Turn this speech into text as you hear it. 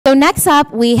So next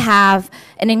up, we have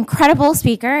an incredible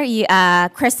speaker,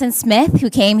 Kristen Smith, who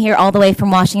came here all the way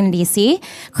from Washington, D.C.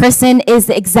 Kristen is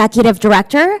the executive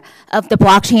director of the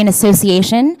Blockchain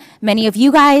Association. Many of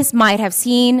you guys might have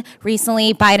seen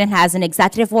recently Biden has an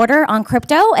executive order on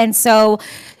crypto, and so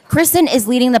Kristen is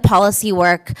leading the policy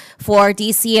work for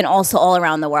DC and also all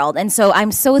around the world. And so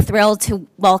I'm so thrilled to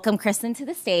welcome Kristen to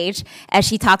the stage as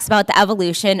she talks about the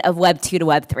evolution of Web 2 to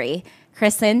Web 3.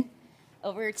 Kristen,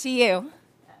 over to you.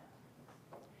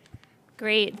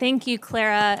 Great, thank you,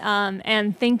 Clara,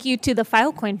 and thank you to the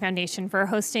Filecoin Foundation for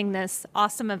hosting this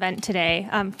awesome event today.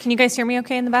 Can you guys hear me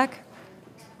okay in the back?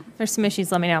 If there's some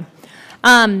issues, let me know.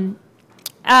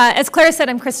 As Clara said,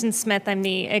 I'm Kristen Smith. I'm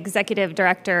the executive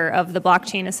director of the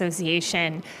Blockchain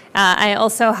Association. I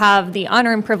also have the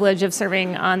honor and privilege of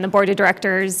serving on the board of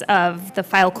directors of the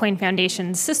Filecoin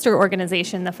Foundation's sister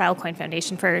organization, the Filecoin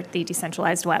Foundation for the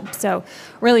Decentralized Web. So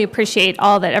really appreciate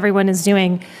all that everyone is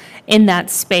doing in that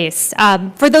space.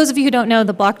 For those of you who don't know,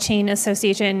 the Blockchain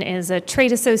Association is a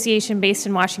trade association based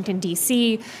in Washington,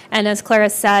 D.C. And as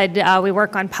Clara said, we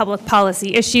work on public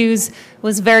policy issues.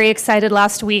 Was very excited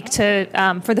last week to,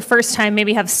 for the first time,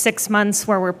 maybe have 6 months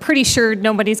where we're pretty sure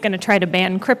nobody's going to try to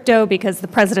ban crypto because the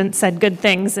president said good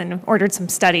things and ordered some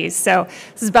studies. So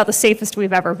this is about the safest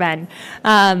we've ever been. We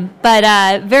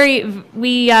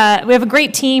have a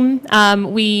great team.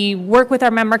 We work with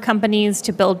our member companies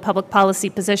to build public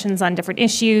policy positions on different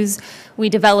issues. We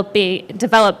develop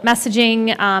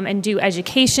messaging and do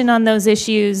education on those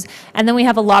issues. And then we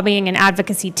have a lobbying and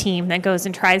advocacy team that goes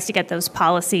and tries to get those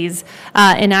policies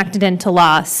enacted into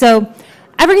law. So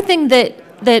everything that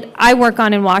I work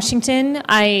on in Washington,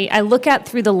 I look at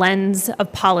through the lens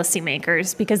of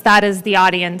policymakers because that is the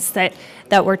audience that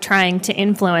we're trying to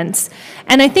influence.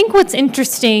 And I think what's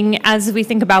interesting as we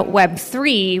think about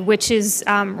Web3, which is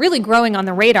really growing on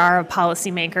the radar of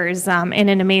policymakers in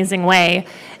an amazing way,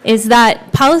 is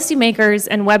that policymakers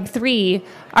and Web3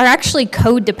 are actually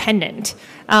codependent.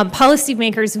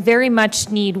 Policymakers very much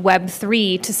need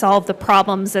Web3 to solve the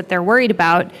problems that they're worried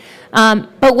about.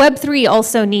 But Web3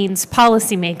 also needs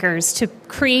policymakers to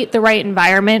create the right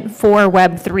environment for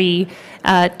Web3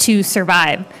 to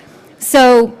survive.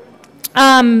 So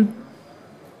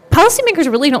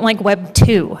policymakers really don't like Web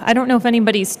 2. I don't know if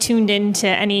anybody's tuned into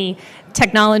any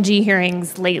technology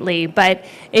hearings lately, but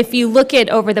if you look at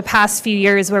over the past few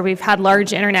years where we've had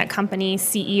large internet company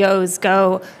CEOs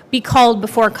be called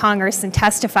before Congress and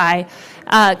testify,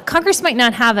 Congress might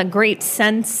not have a great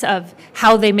sense of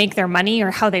how they make their money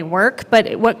or how they work,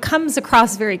 but what comes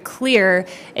across very clear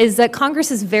is that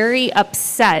Congress is very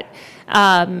upset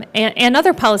and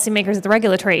other policymakers at the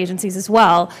regulatory agencies as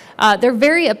well, they're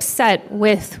very upset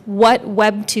with what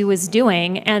Web 2 is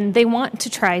doing, and they want to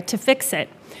try to fix it.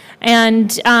 And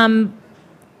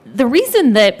the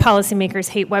reason that policymakers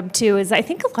hate Web 2 is I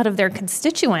think a lot of their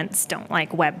constituents don't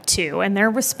like Web 2, and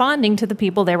they're responding to the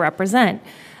people they represent.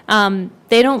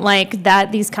 They don't like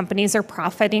that these companies are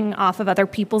profiting off of other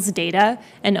people's data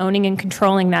and owning and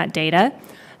controlling that data.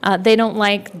 They don't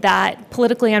like that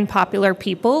politically unpopular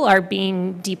people are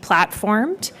being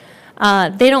deplatformed.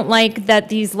 They don't like that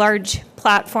these large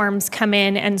platforms come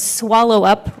in and swallow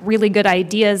up really good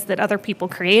ideas that other people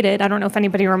created. I don't know if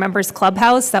anybody remembers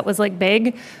Clubhouse. That was like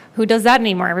big. Who does that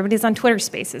anymore? Everybody's on Twitter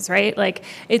Spaces, right? Like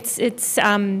it's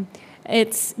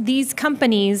these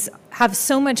companies have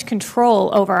so much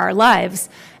control over our lives.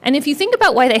 And if you think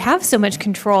about why they have so much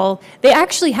control, they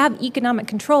actually have economic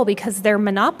control because they're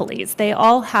monopolies. They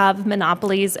all have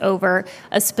monopolies over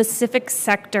a specific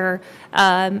sector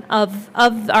of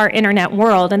our internet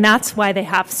world, and that's why they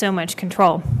have so much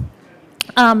control.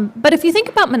 But if you think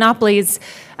about monopolies,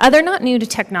 they're not new to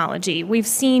technology. We've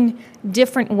seen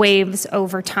different waves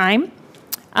over time.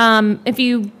 If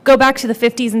you go back to the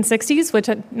 50s and 60s, which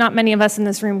not many of us in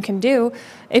this room can do,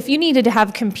 if you needed to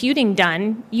have computing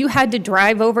done, you had to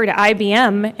drive over to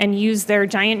IBM and use their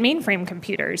giant mainframe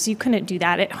computers. You couldn't do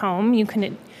that at home. You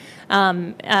couldn't,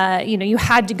 you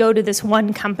had to go to this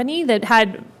one company that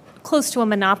had close to a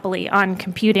monopoly on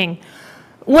computing.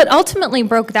 What ultimately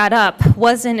broke that up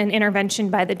wasn't an intervention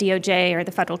by the DOJ or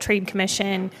the Federal Trade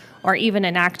Commission or even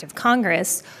an act of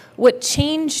Congress. What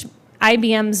changed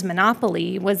IBM's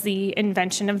monopoly was the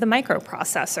invention of the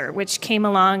microprocessor, which came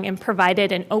along and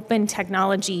provided an open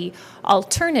technology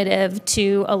alternative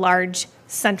to a large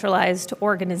centralized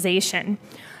organization.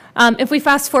 If we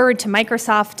fast forward to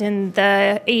Microsoft in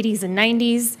the 80s and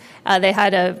 90s, they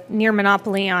had a near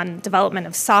monopoly on development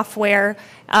of software.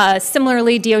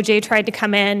 Similarly, DOJ tried to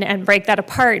come in and break that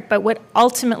apart, but what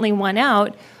ultimately won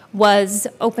out was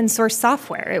open source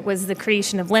software. It was the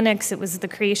creation of Linux. It was the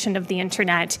creation of the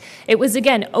internet. It was,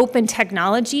 again, open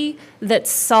technology that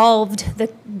solved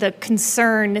the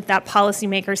concern that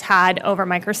policymakers had over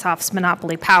Microsoft's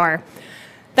monopoly power.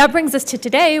 That brings us to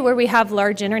today, where we have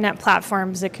large internet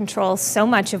platforms that control so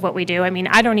much of what we do. I mean,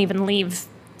 I don't even leave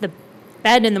the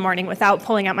bed in the morning without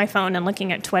pulling out my phone and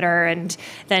looking at Twitter and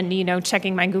then,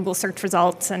 checking my Google search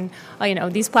results. And,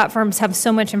 these platforms have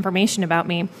so much information about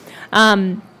me.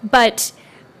 But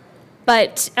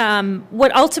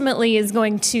what ultimately is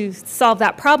going to solve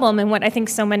that problem, and what I think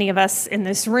so many of us in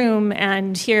this room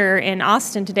and here in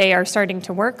Austin today are starting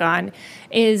to work on,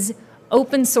 is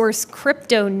open source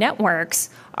crypto networks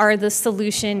are the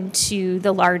solution to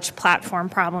the large platform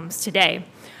problems today.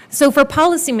 So for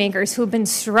policymakers who have been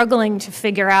struggling to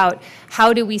figure out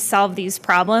how do we solve these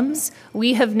problems,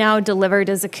 we have now delivered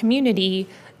as a community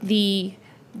the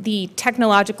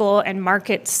technological and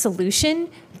market solution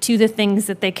to the things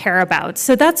that they care about.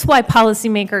 So that's why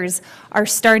policymakers are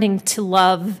starting to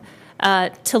love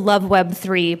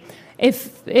Web3.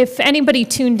 If anybody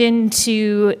tuned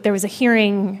into, there was a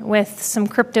hearing with some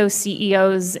crypto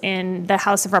CEOs in the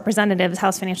House of Representatives,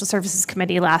 House Financial Services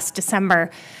Committee last December.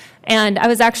 And I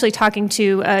was actually talking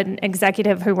to an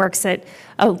executive who works at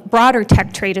a broader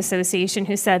tech trade association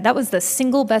who said that was the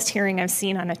single best hearing I've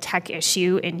seen on a tech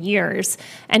issue in years.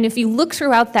 And if you look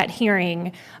throughout that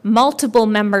hearing, multiple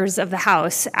members of the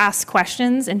House asked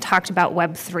questions and talked about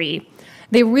Web3.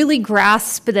 They really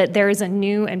grasp that there is a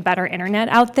new and better internet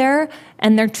out there,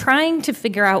 and they're trying to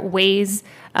figure out ways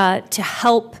to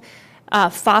help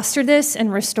foster this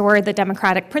and restore the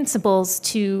democratic principles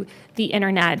to the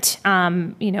internet,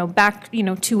 back,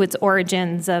 to its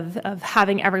origins of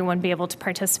having everyone be able to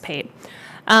participate.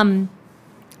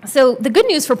 So the good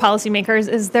news for policymakers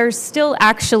is there's still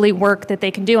actually work that they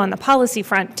can do on the policy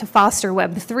front to foster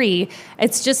Web3.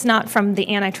 It's just not from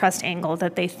the antitrust angle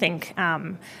that they think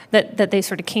that they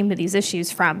sort of came to these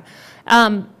issues from.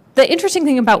 The interesting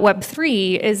thing about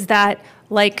Web3 is that,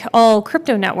 like all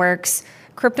crypto networks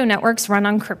run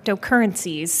on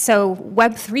cryptocurrencies. So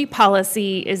Web3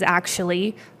 policy is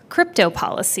actually crypto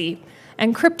policy.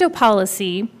 And crypto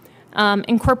policy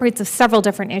incorporates several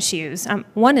different issues.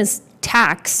 One is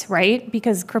tax, right?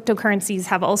 Because cryptocurrencies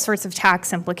have all sorts of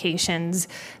tax implications.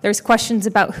 There's questions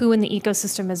about who in the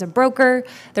ecosystem is a broker.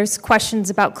 There's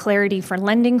questions about clarity for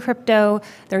lending crypto.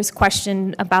 There's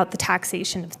question about the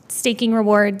taxation of staking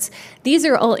rewards. These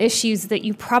are all issues that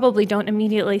you probably don't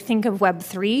immediately think of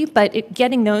Web3, but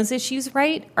getting those issues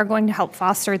right are going to help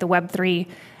foster the Web3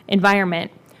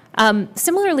 environment.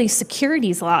 Similarly,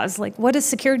 securities laws, like what does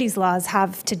securities laws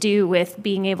have to do with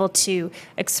being able to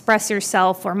express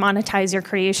yourself or monetize your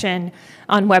creation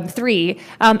on Web3?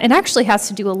 It actually has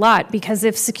to do a lot, because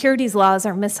if securities laws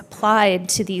are misapplied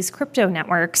to these crypto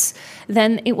networks,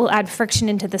 then it will add friction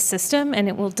into the system and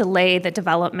it will delay the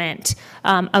development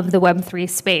of the Web3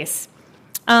 space.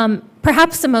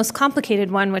 Perhaps the most complicated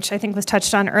one, which I think was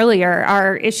touched on earlier,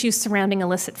 are issues surrounding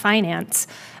illicit finance.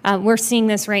 We're seeing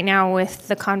this right now with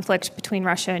the conflict between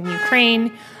Russia and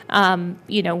Ukraine.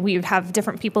 We have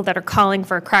different people that are calling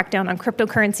for a crackdown on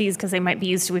cryptocurrencies because they might be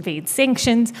used to evade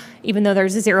sanctions, even though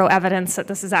there's zero evidence that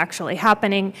this is actually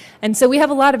happening. And so we have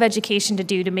a lot of education to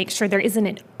do to make sure there isn't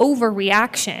an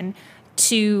overreaction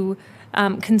to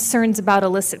concerns about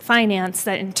illicit finance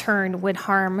that in turn would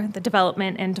harm the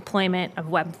development and deployment of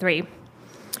Web3.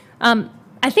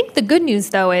 I think the good news,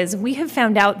 though, is we have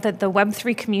found out that the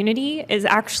Web3 community is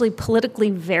actually politically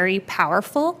very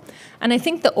powerful. And I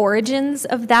think the origins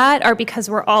of that are because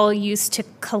we're all used to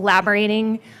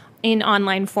collaborating in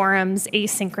online forums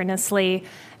asynchronously.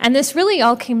 And this really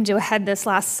all came to a head this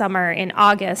last summer in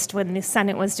August when the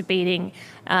Senate was debating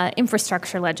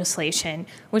infrastructure legislation,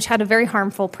 which had a very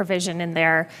harmful provision in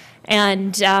there.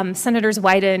 And Senators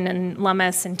Wyden and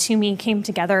Lummis and Toomey came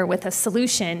together with a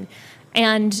solution.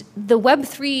 And the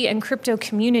Web3 and crypto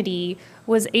community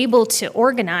was able to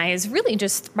organize really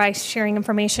just by sharing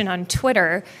information on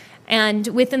Twitter. And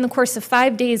within the course of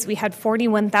 5 days, we had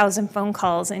 41,000 phone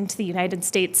calls into the United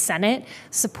States Senate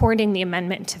supporting the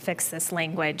amendment to fix this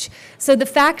language. So the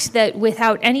fact that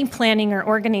without any planning or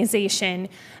organization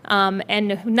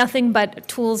and nothing but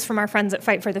tools from our friends at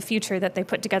Fight for the Future that they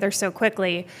put together so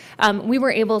quickly, we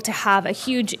were able to have a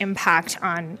huge impact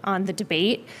on the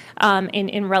debate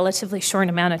in relatively short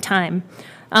amount of time.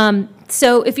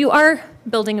 So if you are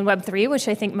building in Web3, which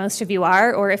I think most of you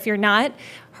are, or if you're not,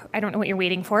 I don't know what you're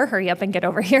waiting for. Hurry up and get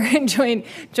over here and join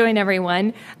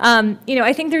everyone.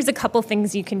 I think there's a couple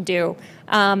things you can do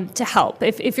to help.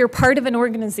 If you're part of an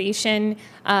organization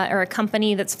or a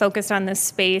company that's focused on this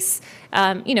space,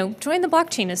 join the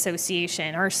Blockchain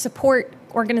Association or support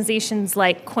organizations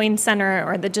like Coin Center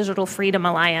or the Digital Freedom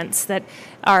Alliance that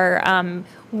are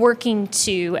working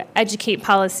to educate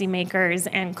policymakers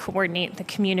and coordinate the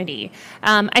community.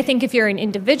 I think if you're an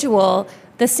individual,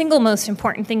 the single most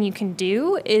important thing you can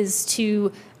do is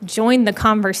to join the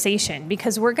conversation,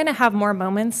 because we're going to have more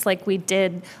moments like we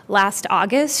did last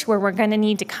August where we're going to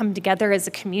need to come together as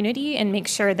a community and make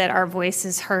sure that our voice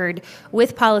is heard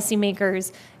with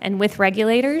policymakers and with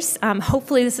regulators.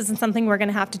 Hopefully this isn't something we're going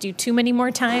to have to do too many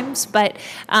more times, but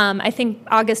I think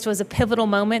August was a pivotal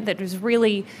moment that was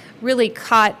really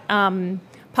caught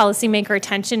policymaker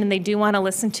attention, and they do want to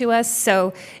listen to us.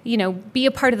 So, be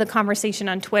a part of the conversation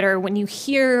on Twitter. When you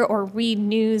hear or read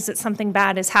news that something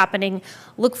bad is happening,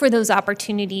 look for those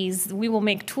opportunities. We will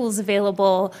make tools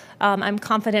available. I'm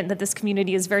confident that this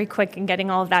community is very quick in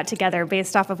getting all of that together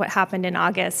based off of what happened in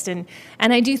August. And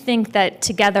I do think that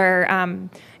together,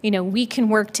 we can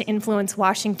work to influence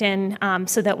Washington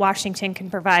so that Washington can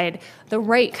provide the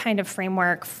right kind of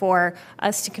framework for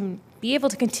us to be able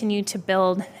to continue to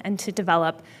build and to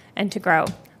develop and to grow.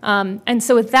 And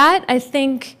so with that, I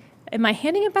think, am I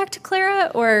handing it back to Clara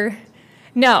or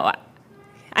no?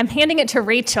 I'm handing it to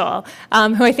Rachel,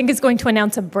 who I think is going to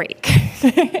announce a break.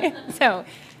 Sure.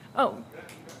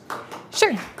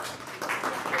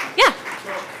 Yeah.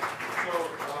 So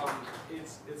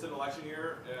it's an election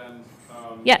year, and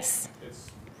yes, it's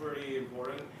pretty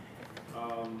important.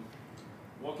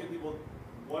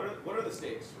 What are the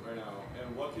stakes right now,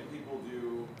 and what can people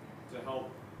do to help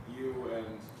you and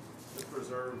to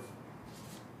preserve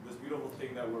this beautiful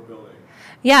thing that we're building?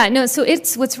 Yeah, no, so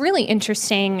what's really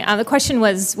interesting. The question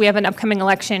was, we have an upcoming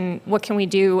election. What can we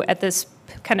do at this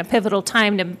kind of pivotal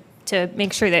time to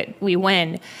make sure that we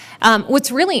win?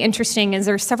 What's really interesting is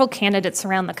there's several candidates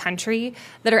around the country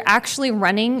that are actually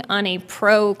running on a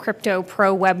pro-crypto,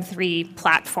 pro-Web3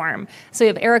 platform. So we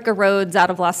have Erica Rhodes out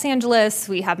of Los Angeles,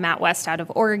 we have Matt West out of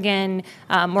Oregon,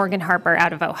 Morgan Harper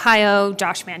out of Ohio,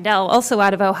 Josh Mandel also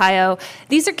out of Ohio.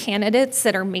 These are candidates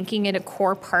that are making it a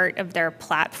core part of their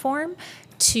platform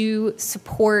to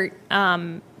support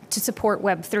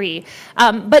Web3.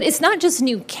 But it's not just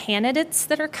new candidates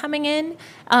that are coming in,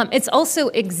 it's also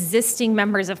existing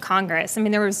members of Congress. I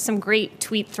mean, there was some great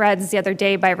tweet threads the other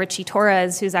day by Richie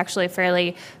Torres, who's actually a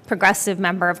fairly progressive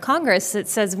member of Congress, that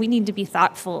says we need to be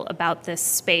thoughtful about this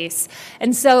space.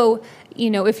 And so,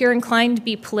 if you're inclined to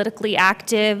be politically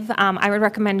active, I would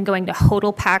recommend going to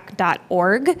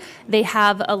hodlpac.org. They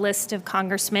have a list of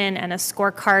congressmen and a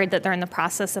scorecard that they're in the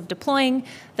process of deploying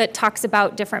that talks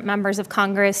about different members of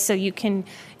Congress, so you can,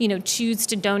 choose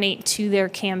to donate to their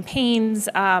campaigns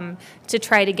to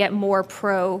try to get more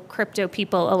pro-crypto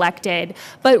people elected.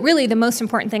 But really, the most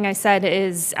important thing I said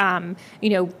is,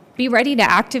 be ready to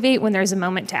activate when there's a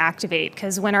moment to activate,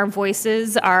 because when our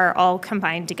voices are all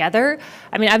combined together,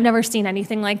 I mean, I've never seen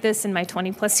anything like this in my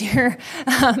 20-plus year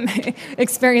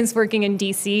experience working in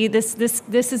DC.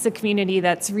 This is a community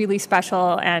that's really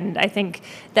special, and I think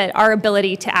that our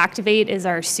ability to activate is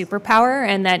our superpower,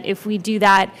 and that if we do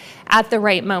that at the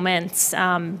right moments,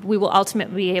 we will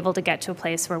ultimately be able to get to a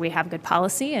place where we have good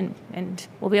policy, and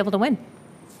we'll be able to win.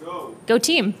 Let's go. Go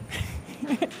team.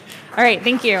 All right,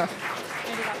 thank you.